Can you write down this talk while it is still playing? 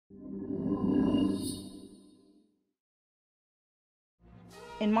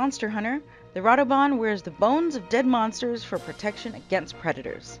In Monster Hunter, the Radobaan wears the bones of dead monsters for protection against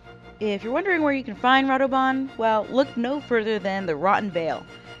predators. If you're wondering where you can find Radobaan, well, look no further than the Rotten Vale.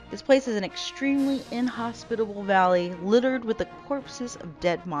 This place is an extremely inhospitable valley littered with the corpses of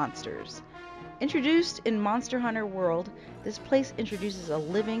dead monsters. Introduced in Monster Hunter World, this place introduces a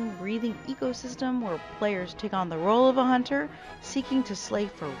living, breathing ecosystem where players take on the role of a hunter, seeking to slay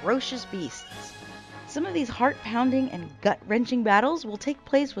ferocious beasts. Some of these heart-pounding and gut-wrenching battles will take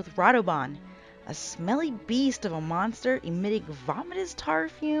place with Radobaan, a smelly beast of a monster emitting vomitous tar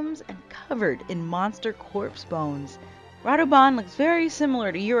fumes and covered in monster corpse bones. Radobaan looks very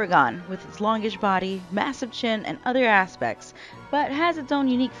similar to Uragaan, with its longish body, massive chin, and other aspects, but has its own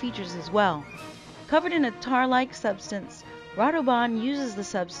unique features as well. Covered in a tar-like substance, Radobaan uses the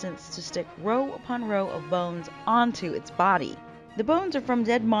substance to stick row upon row of bones onto its body. The bones are from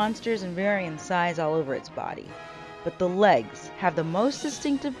dead monsters and vary in size all over its body, but the legs have the most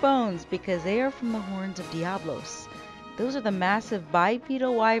distinctive bones because they are from the horns of Diablos. Those are the massive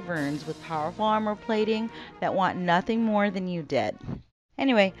bipedal wyverns with powerful armor plating that want nothing more than you dead.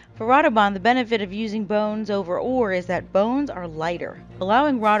 Anyway, for Radobaan, the benefit of using bones over ore is that bones are lighter,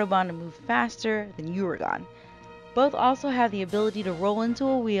 allowing Radobaan to move faster than Uragaan. Both also have the ability to roll into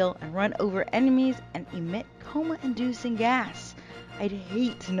a wheel and run over enemies and emit coma-inducing gas. I'd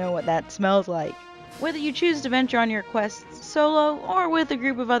hate to know what that smells like. Whether you choose to venture on your quests solo or with a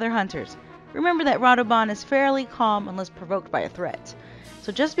group of other hunters, remember that Radobaan is fairly calm unless provoked by a threat.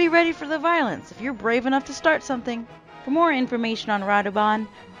 So just be ready for the violence if you're brave enough to start something. For more information on Radobaan,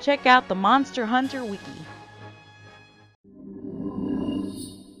 check out the Monster Hunter Wiki.